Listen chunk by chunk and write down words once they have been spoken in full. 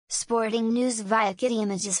Sporting news via Getty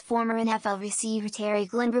Images. Former NFL receiver Terry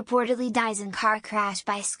Glenn reportedly dies in car crash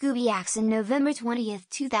by Scooby Axson. November 20,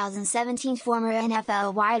 2017. Former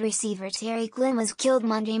NFL wide receiver Terry Glenn was killed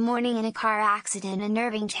Monday morning in a car accident in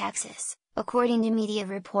Irving, Texas, according to media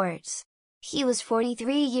reports. He was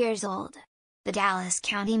 43 years old. The Dallas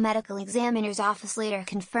County Medical Examiner's Office later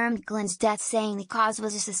confirmed Glenn's death, saying the cause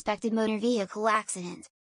was a suspected motor vehicle accident.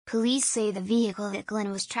 Police say the vehicle that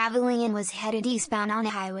Glenn was traveling in was headed eastbound on a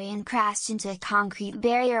highway and crashed into a concrete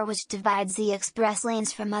barrier which divides the express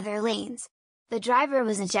lanes from other lanes. The driver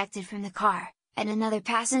was ejected from the car, and another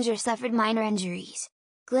passenger suffered minor injuries.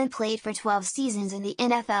 Glenn played for 12 seasons in the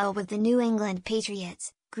NFL with the New England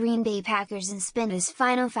Patriots, Green Bay Packers, and spent his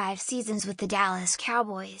final 5 seasons with the Dallas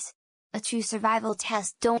Cowboys. A true survival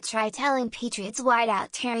test. Don't try telling Patriots wideout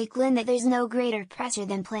Terry Glenn that there's no greater pressure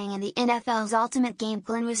than playing in the NFL's ultimate game.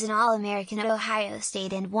 Glenn was an All-American at Ohio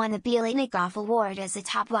State and won the Biletnikoff Award as the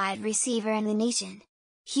top wide receiver in the nation.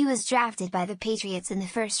 He was drafted by the Patriots in the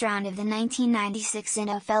first round of the 1996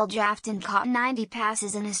 NFL Draft and caught 90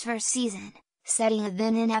 passes in his first season, setting a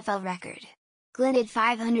then NFL record. Glenn had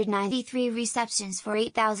 593 receptions for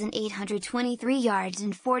 8,823 yards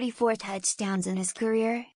and 44 touchdowns in his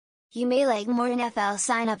career. You may like more NFL.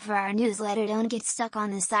 Sign up for our newsletter. Don't get stuck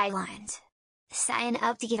on the sidelines. Sign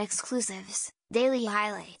up to get exclusives, daily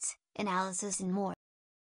highlights, analysis and more.